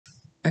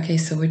Okay,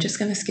 so we're just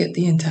gonna skip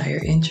the entire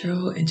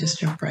intro and just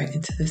jump right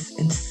into this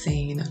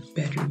insane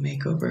bedroom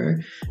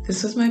makeover.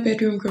 This was my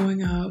bedroom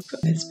growing up.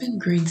 It's been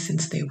green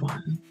since day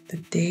one. The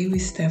day we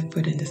stepped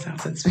foot in this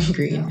house, it's been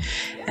green.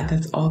 And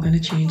that's all gonna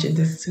change in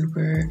this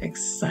super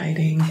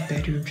exciting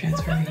bedroom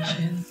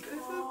transformation.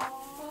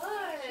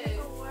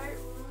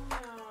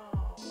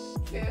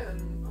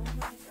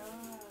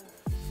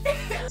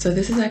 So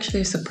this is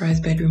actually a surprise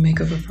bedroom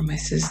makeover for my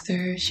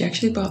sister. She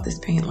actually bought this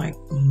paint like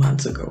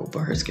months ago, but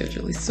her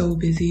schedule is so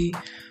busy.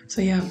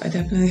 So yeah, I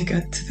definitely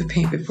got to the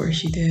paint before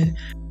she did.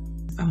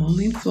 I'm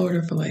only in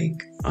Florida for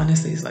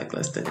honestly, it's like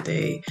less than a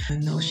day. I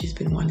know she's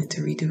been wanting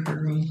to redo her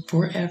room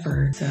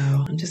forever. So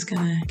I'm just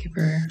gonna give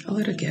her a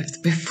little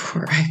gift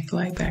before I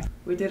fly back.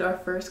 We did our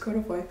first coat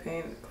of white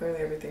paint.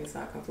 Clearly everything's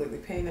not completely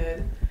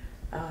painted.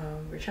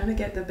 We're trying to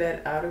get the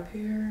bed out of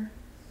here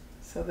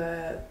so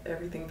that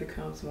everything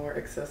becomes more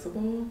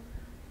accessible.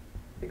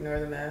 Ignore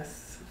the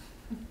mess.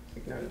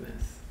 Ignore the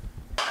mess.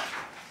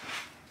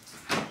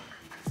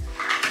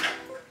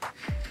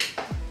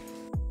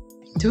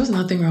 There was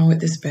nothing wrong with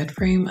this bed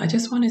frame. I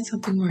just wanted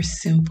something more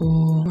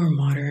simple, more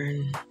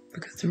modern,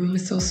 because the room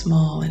is so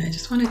small and I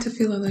just wanted to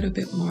feel a little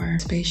bit more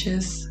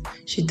spacious.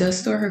 She does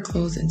store her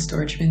clothes in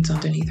storage bins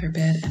underneath her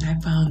bed, and I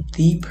found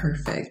the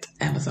perfect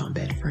Amazon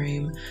bed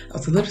frame. I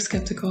was a little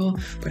skeptical,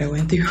 but I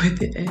went through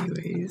with it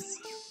anyways.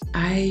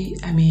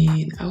 I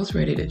mean, I was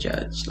ready to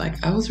judge.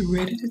 I was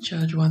ready to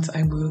judge once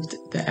I moved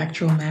the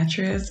actual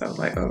mattress. I was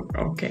like, oh,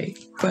 okay.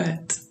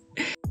 But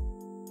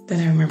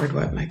then I remembered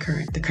what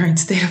the current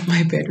state of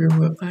my bedroom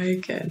looked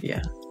like, and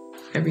yeah,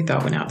 every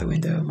thought went out the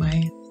window.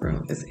 My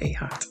room is a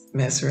hot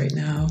mess right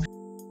now.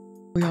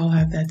 We all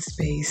have that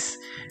space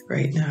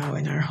right now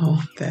in our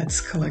home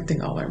that's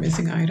collecting all our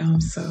missing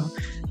items, so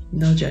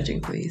no judging,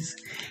 please.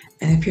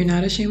 And if you're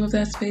not ashamed of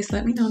that space,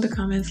 let me know in the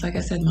comments. Like I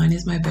said, mine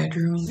is my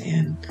bedroom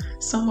and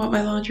somewhat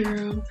my laundry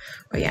room.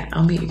 But yeah,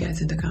 I'll meet you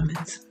guys in the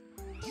comments.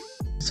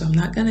 So I'm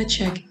not gonna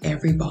check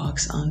every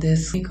box on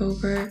this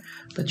makeover,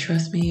 but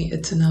trust me,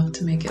 it's enough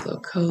to make it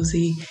look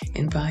cozy,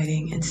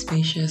 inviting, and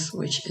spacious,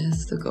 which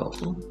is the goal.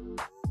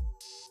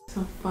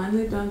 So I'm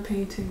finally done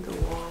painting the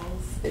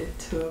walls. It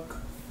took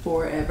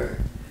forever.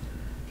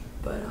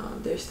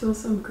 But there's still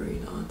some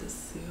green on the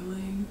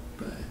ceiling,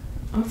 but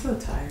I'm so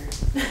tired.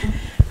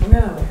 I'm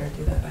gonna let her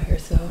do that by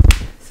herself.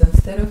 So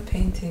instead of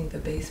painting the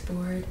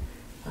baseboard,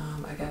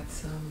 I got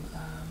some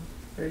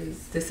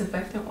these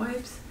disinfectant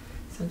wipes.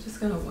 So I'm just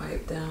gonna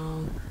wipe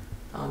down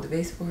the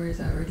baseboards.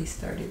 I already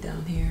started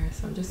down here,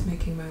 so I'm just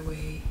making my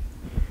way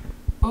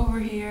over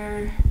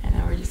here, and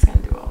now we're just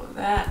gonna do all of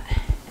that,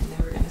 and then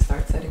we're gonna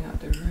start setting up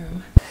the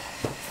room.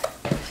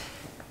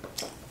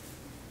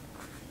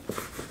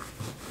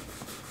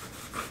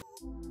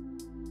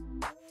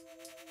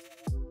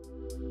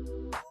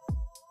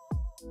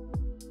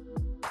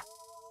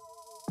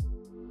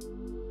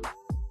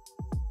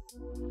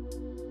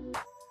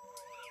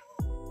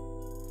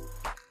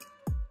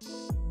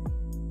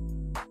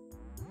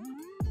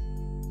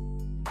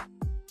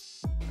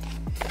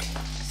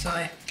 So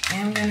I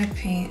am gonna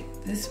paint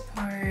this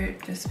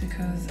part just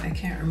because I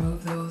can't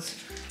remove those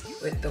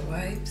with the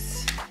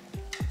wipes.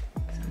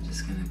 So I'm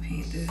just gonna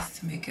paint this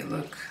to make it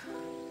look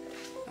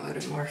a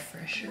little more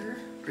fresher.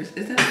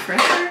 Is that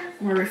fresher?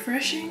 More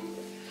refreshing?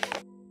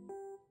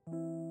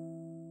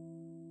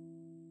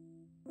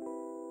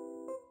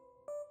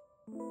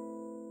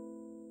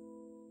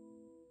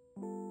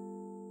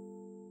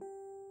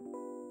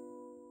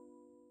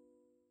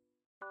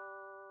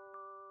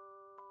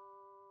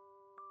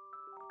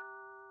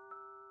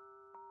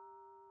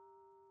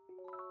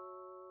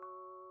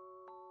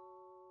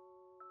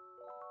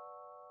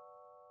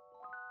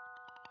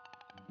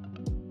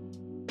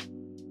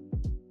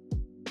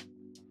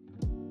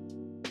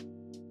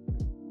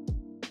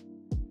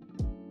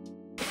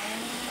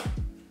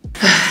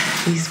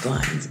 These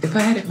blinds, if I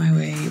had it my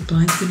way,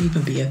 blinds wouldn't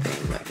even be a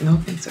thing. No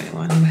offense to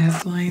anyone who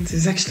has blinds.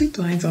 There's actually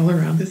blinds all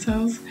around this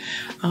house.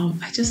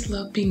 I just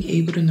love being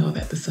able to know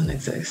that the sun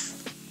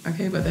exists.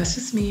 Okay, but that's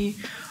just me.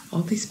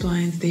 All these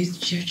blinds, they're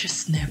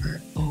just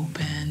never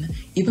open.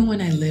 Even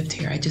when I lived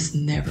here, I just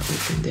never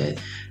opened it.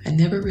 I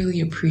never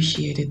really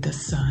appreciated the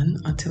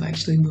sun until I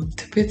actually moved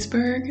to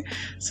Pittsburgh.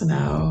 So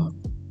now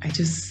I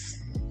just,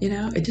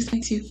 it just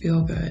makes you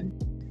feel good.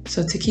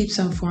 So to keep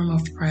some form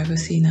of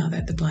privacy now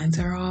that the blinds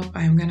are off,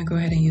 I'm gonna go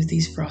ahead and use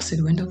these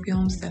frosted window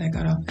films that I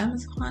got off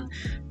Amazon.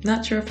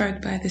 Not sure if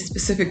I'd buy this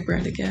specific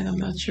brand again. I'm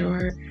not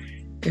sure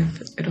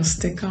if it'll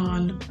stick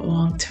on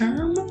long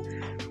term,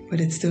 but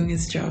it's doing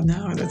its job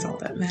now, and that's all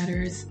that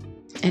matters.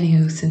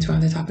 Anywho, since we're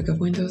on the topic of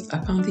windows,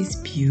 I found these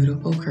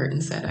beautiful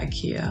curtains at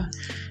IKEA.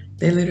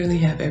 They literally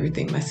have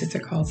everything. My sister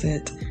calls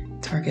it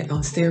Target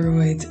on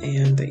steroids,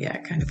 and yeah, I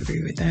kind of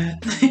agree with that.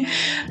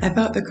 I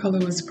thought the color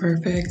was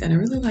perfect, and I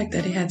really liked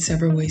that it had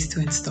several ways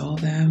to install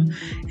them.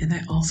 And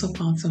I also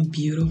found some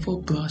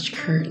beautiful blush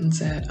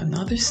curtains at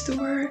another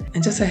store.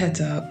 And just a heads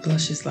up,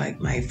 blush is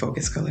like my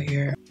focus color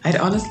here. I'd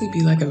honestly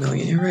be like a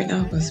millionaire right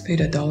now if I was paid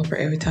 $1 for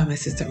every time my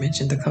sister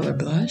mentioned the color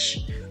blush.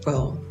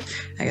 Well,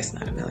 I guess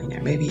not a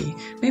millionaire. Maybe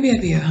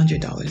I'd be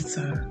 $100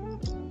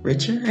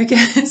 richer, I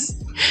guess.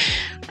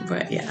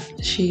 But yeah,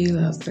 she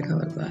loves the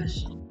color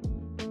blush.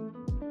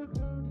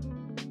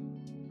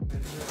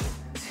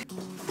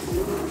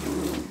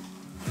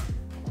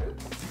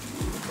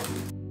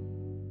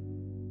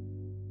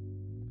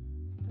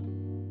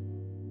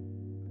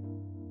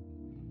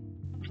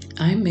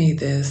 I made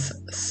this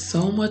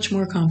so much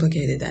more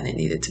complicated than it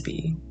needed to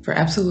be for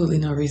absolutely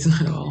no reason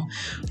at all.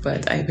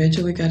 But I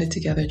eventually got it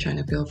together trying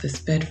to build this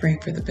bed frame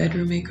for the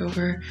bedroom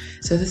makeover.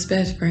 So this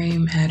bed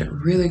frame had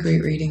really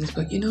great ratings,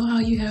 but you know how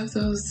you have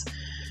those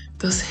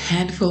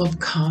handful of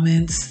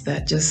comments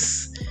that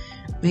just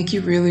make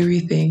you really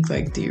rethink,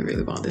 like, do you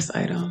really want this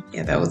item?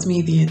 Yeah, that was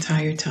me the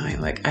entire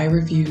time. Like, I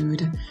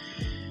reviewed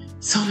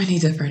so many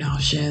different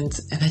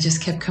options and I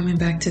just kept coming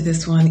back to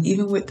this one,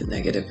 even with the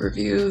negative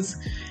reviews.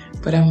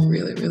 But I'm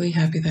really, really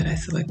happy that I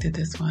selected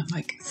this one.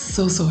 Like,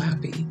 so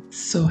happy,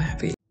 so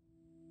happy.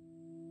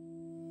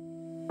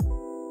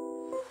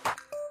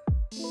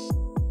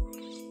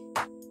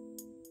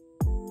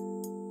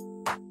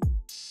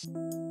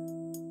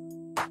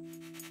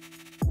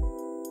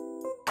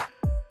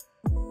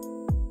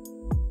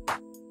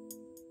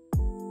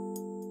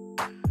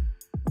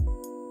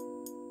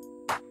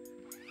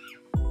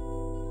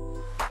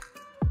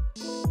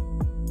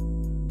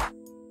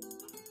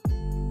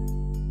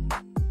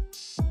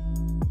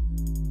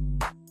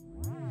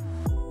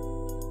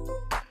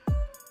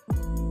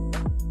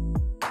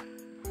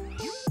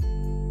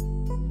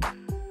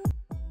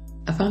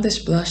 I found this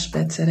blush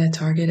bed set at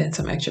Target and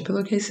some extra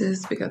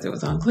pillowcases because it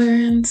was on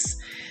clearance.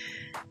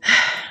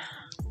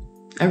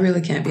 I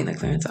really can't be in a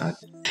clearance aisle.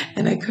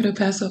 And I couldn't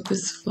pass up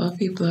this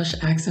fluffy blush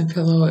accent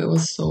pillow. It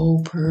was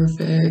so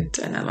perfect.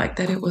 And I like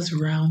that it was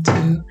round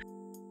too.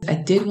 I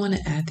did want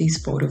to add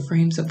these photo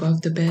frames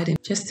above the bed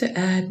just to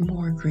add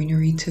more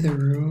greenery to the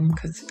room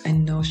because I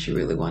know she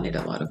really wanted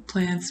a lot of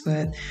plants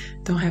but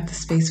don't have the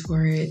space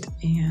for it.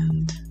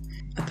 And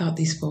I thought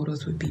these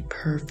photos would be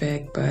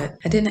perfect, but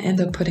I didn't end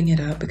up putting it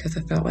up because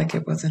I felt like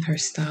it wasn't her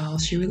style.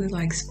 She really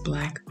likes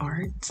black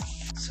art,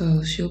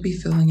 so she'll be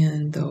filling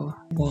in the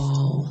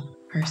wall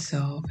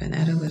herself and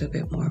add a little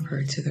bit more of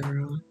her to the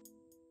room.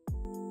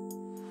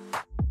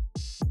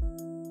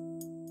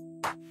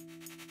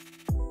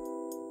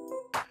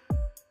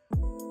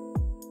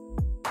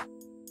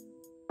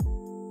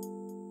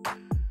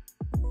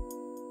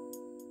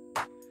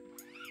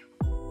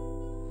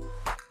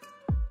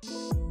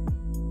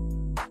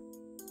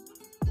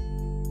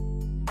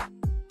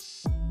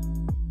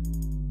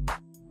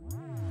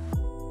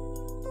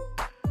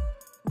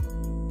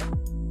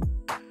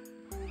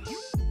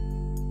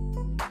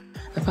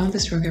 I found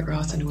this rug at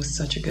Ross and it was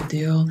such a good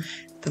deal.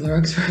 The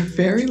rugs were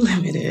very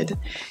limited,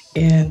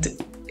 and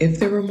if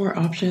there were more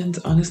options,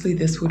 honestly,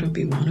 this wouldn't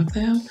be one of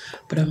them.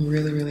 But I'm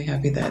really, really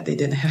happy that they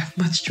didn't have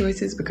much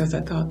choices because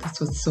I thought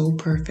this was so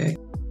perfect.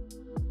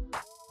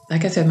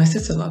 Like I said, my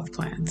sister loves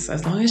plants.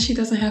 As long as she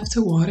doesn't have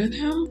to water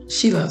them,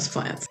 she loves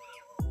plants.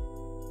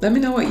 Let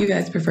me know what you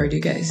guys prefer. Do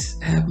you guys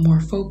have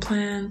more faux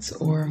plants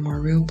or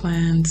more real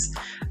plants?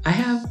 I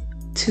have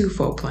 2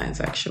 faux plants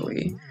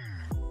actually,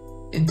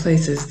 in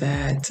places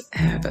that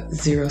have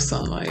 0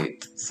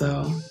 sunlight.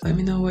 So let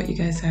me know what you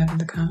guys have in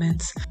the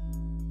comments.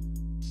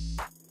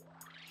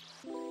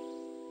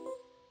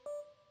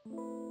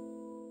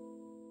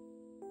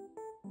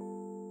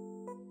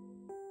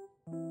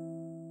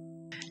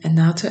 And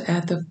now to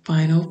add the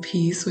final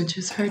piece, which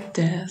is her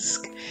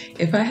desk.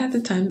 If I had the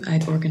time,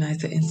 I'd organize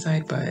the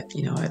inside, but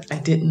you know what? I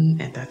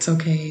didn't, and that's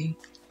okay.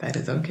 That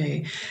is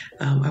okay.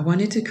 I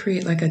wanted to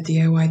create like a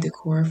DIY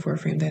decor for a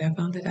frame that I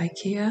found at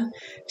IKEA.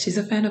 She's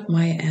a fan of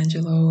Maya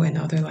Angelou and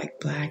other like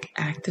black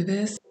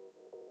activists.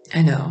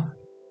 I know.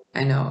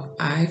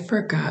 I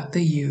forgot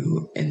the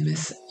U in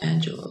Miss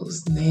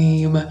Angelou's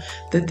name.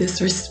 The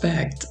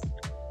disrespect.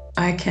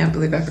 I can't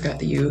believe I forgot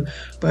the U,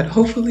 but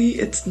hopefully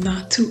it's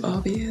not too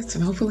obvious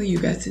and hopefully you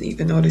guys didn't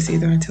even notice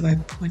either until I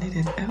pointed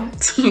it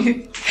out.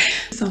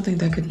 Something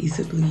that could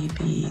easily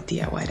be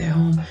DIY'd at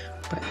home,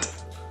 but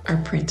our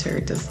printer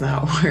does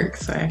not work.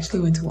 So I actually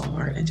went to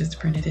Walmart and just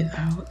printed it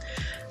out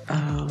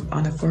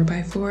on a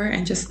 4x4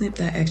 and just snipped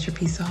that extra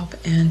piece off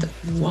and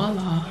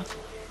voila.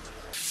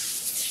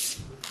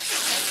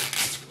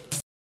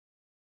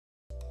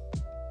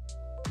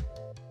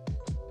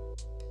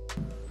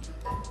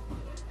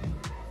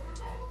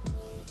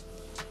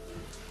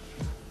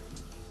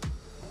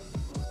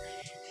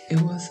 It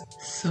was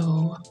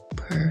so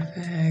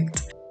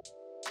perfect.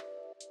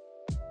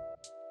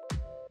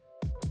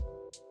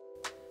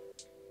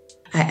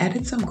 I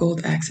added some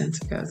gold accents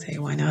because hey,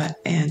 why not?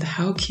 And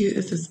how cute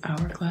is this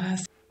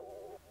hourglass?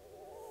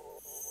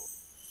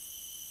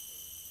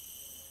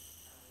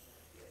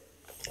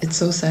 It's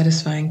so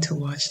satisfying to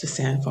watch the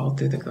sand fall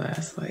through the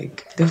glass.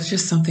 Like, there was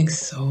just something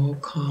so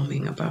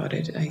calming about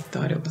it. I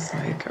thought it was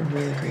like a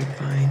really great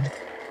find.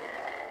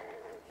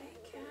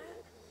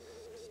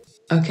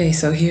 Okay,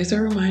 so here's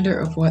a reminder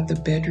of what the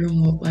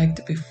bedroom looked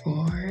like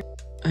before.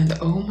 I And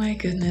oh my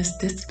goodness,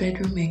 this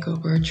bedroom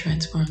makeover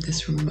transformed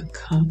this room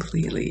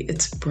completely.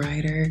 It's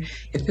brighter,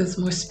 it feels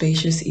more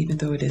spacious even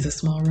though it is a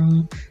small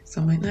room.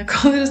 So I might not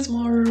call it a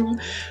small room,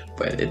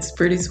 but it's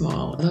pretty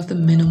small. I love the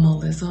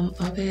minimalism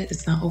of it.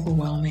 It's not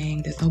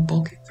overwhelming, there's no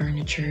bulky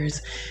furnitures,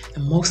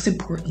 and most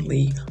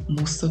importantly,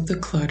 most of the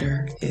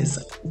clutter is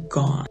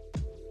gone.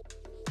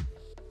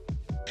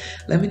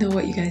 Let me know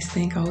what you guys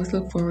think. I always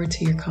look forward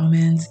to your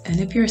comments. And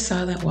if you're a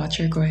silent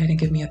watcher, go ahead and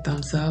give me a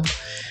thumbs up.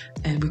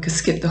 And we could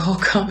skip the whole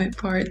comment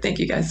part. Thank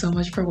you guys so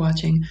much for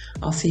watching.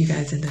 I'll see you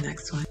guys in the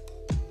next one.